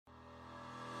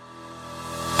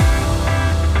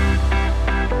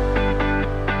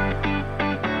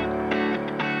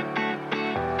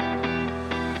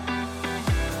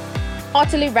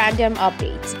utterly random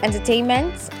updates,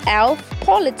 entertainment, health,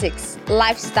 politics,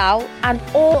 lifestyle, and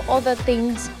all other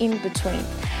things in between.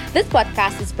 This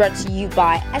podcast is brought to you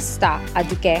by Esther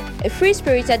Aduke, a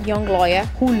free-spirited young lawyer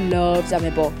who loves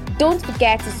Amebo. Don't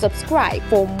forget to subscribe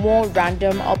for more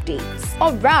random updates.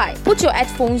 Alright, put your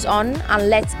headphones on and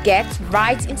let's get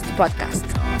right into the podcast.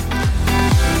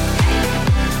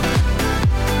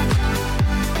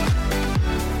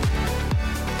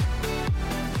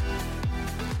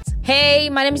 Hey,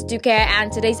 my name is Duke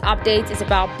and today's update is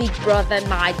about Big Brother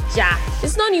Naija.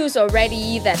 It's no news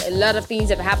already that a lot of things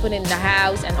have happened in the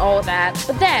house and all that,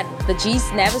 but then the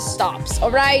gist never stops,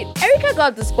 alright? Erica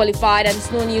got disqualified and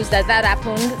it's no news that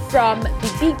happened from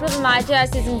the Big Brother Naija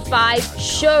Season 5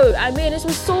 show. I mean, it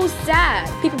was so sad.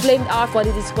 People blamed her for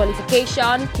the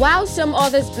disqualification, while some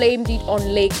others blamed it on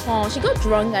Laycon. She got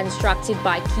drunk and distracted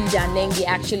by Kid and Nengi,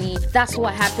 actually. That's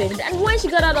what happened. And when she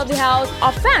got out of the house,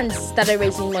 our fans started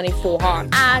raising money for her.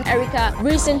 And Erica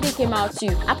recently came out to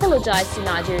apologize to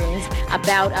Nigerians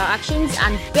about her actions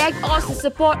and beg us to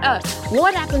support her.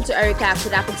 What happened to Erica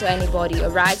could happen to anybody,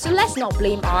 alright? So let's not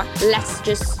blame her. Let's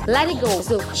just let it go.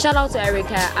 So shout out to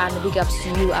Erica and big ups to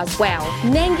you as well.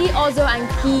 Nengi, Ozo, and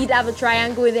Kid have a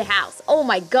triangle in the house. Oh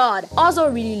my god.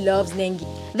 Ozo really loves Nengi.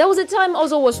 There was a time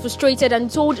Ozo was frustrated and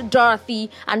told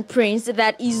Dorothy and Prince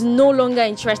that he's no longer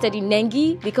interested in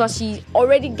Nengi because she's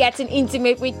already getting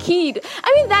intimate with Kid.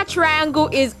 I mean, that triangle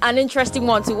is an interesting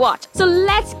one to watch. So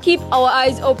let's keep our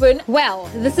eyes open. Well,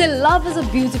 they say love is a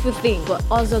beautiful thing, but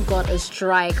Ozo got a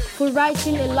strike for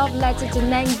writing a love letter to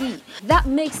Nengi. That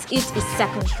makes it a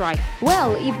second strike.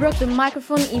 Well, he broke the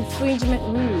microphone infringement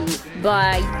rule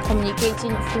by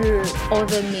communicating through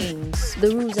other means.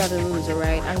 The rules are the rules,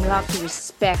 alright? And you have to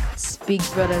respect Big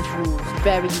Brother's rules,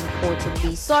 very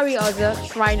importantly. Sorry, Ozo,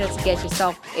 try not to get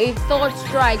yourself a third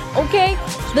strike, okay?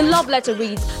 The love letter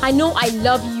reads, I know I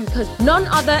love you because none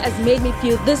other has made me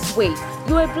feel this way.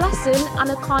 You're a blessing and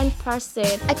a kind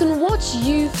person. I can watch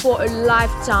you for a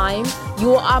lifetime.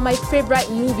 You are my favorite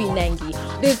movie,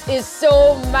 Nengi. This is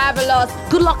so marvelous.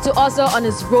 Good luck to Ozo on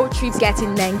his road trip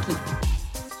getting Nengi.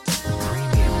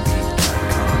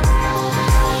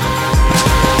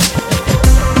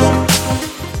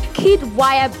 Kid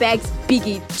Wire begs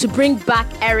Biggie to bring back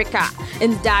Erica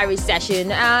in the diary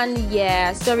session, and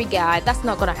yeah, sorry guys, that's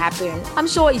not gonna happen. I'm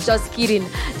sure he's just kidding,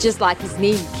 just like his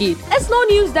name, Kid. It's no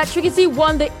news that Tricky T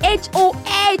won the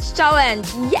HOH challenge.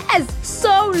 Yes,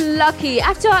 so lucky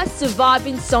after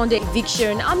surviving Sunday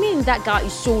eviction. I mean, that guy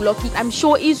is so lucky. I'm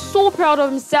sure he's so proud of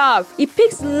himself. He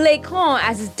picks Laycon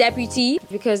as his deputy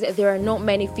because there are not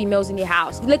many females in the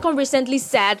house. Laycon recently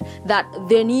said that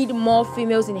they need more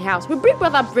females in the house. Will Big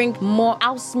Brother bring more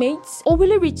housemates, or will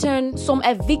he return some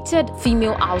evicted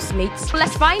female housemates?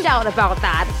 Let's find out about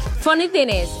that. Funny thing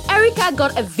is, Erica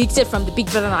got evicted from the Big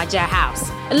Brother Naija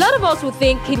house. A lot of us would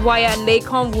think Kid Wire and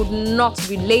Laycon would not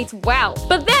relate well,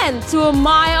 but then, to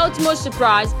my utmost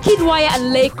surprise, Kid Wire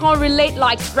and Laycon relate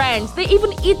like friends. They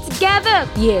even eat together.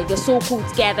 Yeah, they're so cool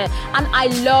together, and I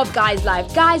love guys'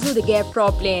 life. Guys know they get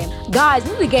problem. Guys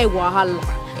know they get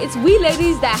wahala. It's we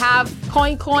ladies that have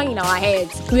coin in our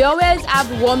heads. We always have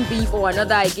one beef or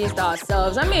another against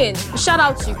ourselves. I mean, shout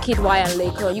out to Kid Y and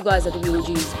Laycon. You guys are the real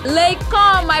G's.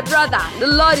 Laycon, my brother, the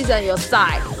Lord is on your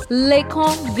side.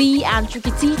 Laycon, V, and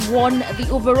Tricky T won the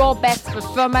overall best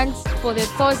performance for the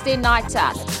Thursday night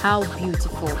task. How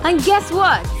beautiful. And guess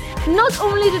what? Not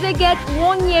only do they get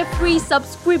 1 year free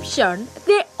subscription,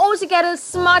 they also get a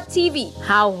smart TV.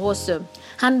 How awesome.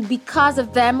 And because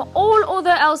of them, all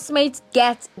other housemates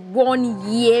get 1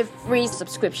 year free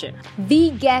subscription.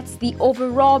 V gets the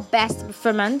overall best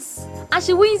performance, and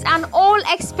she wins an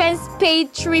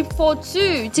all-expense-paid trip for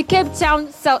two to Cape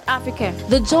Town, South Africa.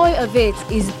 The joy of it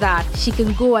is that she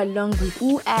can go along with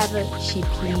whoever she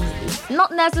pleases,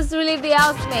 not necessarily the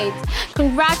housemates.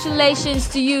 Congratulations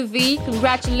to you, V.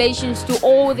 Congratulations to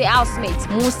all the housemates,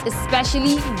 most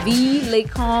especially V,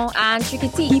 Laycon, and Tricky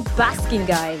T. Keep basking,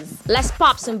 guys. Let's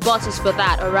pop some bottles for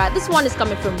that, alright? This one is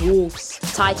coming from Wolves.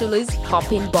 Title is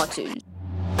Popping Bottles.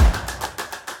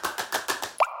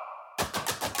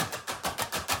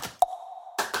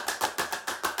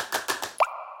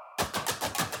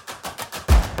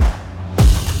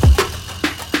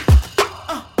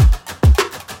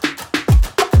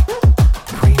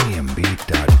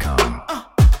 Premiumbeat.com.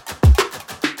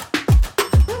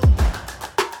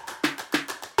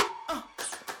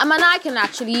 I'm an icon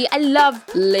actually. I love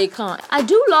Laycon. I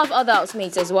do love other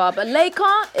housemates as well, but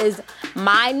Laycon is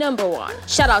my number one.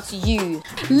 Shout out to you.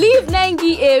 Leave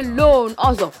Nengi alone.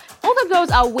 Also, other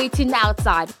girls are waiting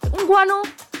outside. Ngwano,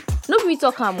 no be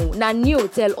talk amu. Na new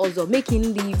tell also make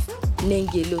him leave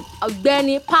Nengelo.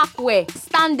 Ogbeni Parkway.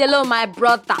 Stand alone, my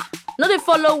brother. Not a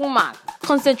follow woman.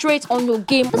 Concentrate on your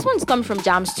game. This one's coming from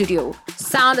Jam Studio.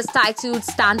 Sound is titled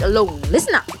Stand Alone.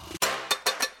 Listen up.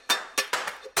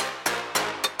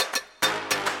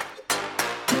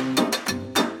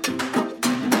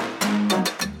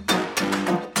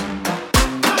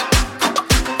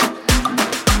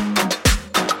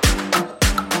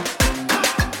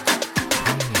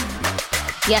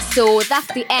 Yes, so that's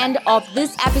the end of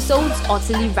this episode's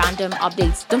utterly random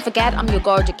updates. Don't forget, I'm your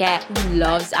girl Jacket who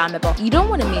loves Amebo. You don't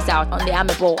want to miss out on the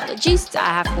Amebo, the gist I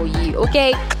have for you,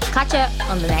 okay? Catch you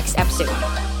on the next episode.